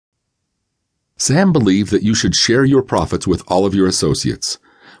Sam believed that you should share your profits with all of your associates.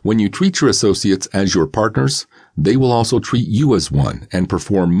 When you treat your associates as your partners, they will also treat you as one and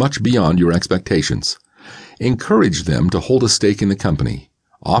perform much beyond your expectations. Encourage them to hold a stake in the company.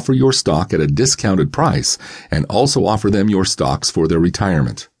 Offer your stock at a discounted price and also offer them your stocks for their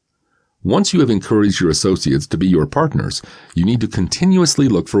retirement. Once you have encouraged your associates to be your partners, you need to continuously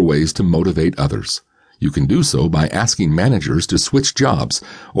look for ways to motivate others. You can do so by asking managers to switch jobs,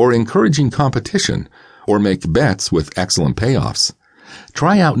 or encouraging competition, or make bets with excellent payoffs.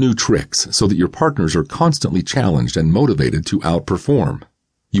 Try out new tricks so that your partners are constantly challenged and motivated to outperform.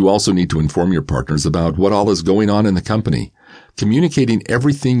 You also need to inform your partners about what all is going on in the company. Communicating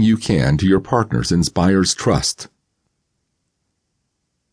everything you can to your partners inspires trust.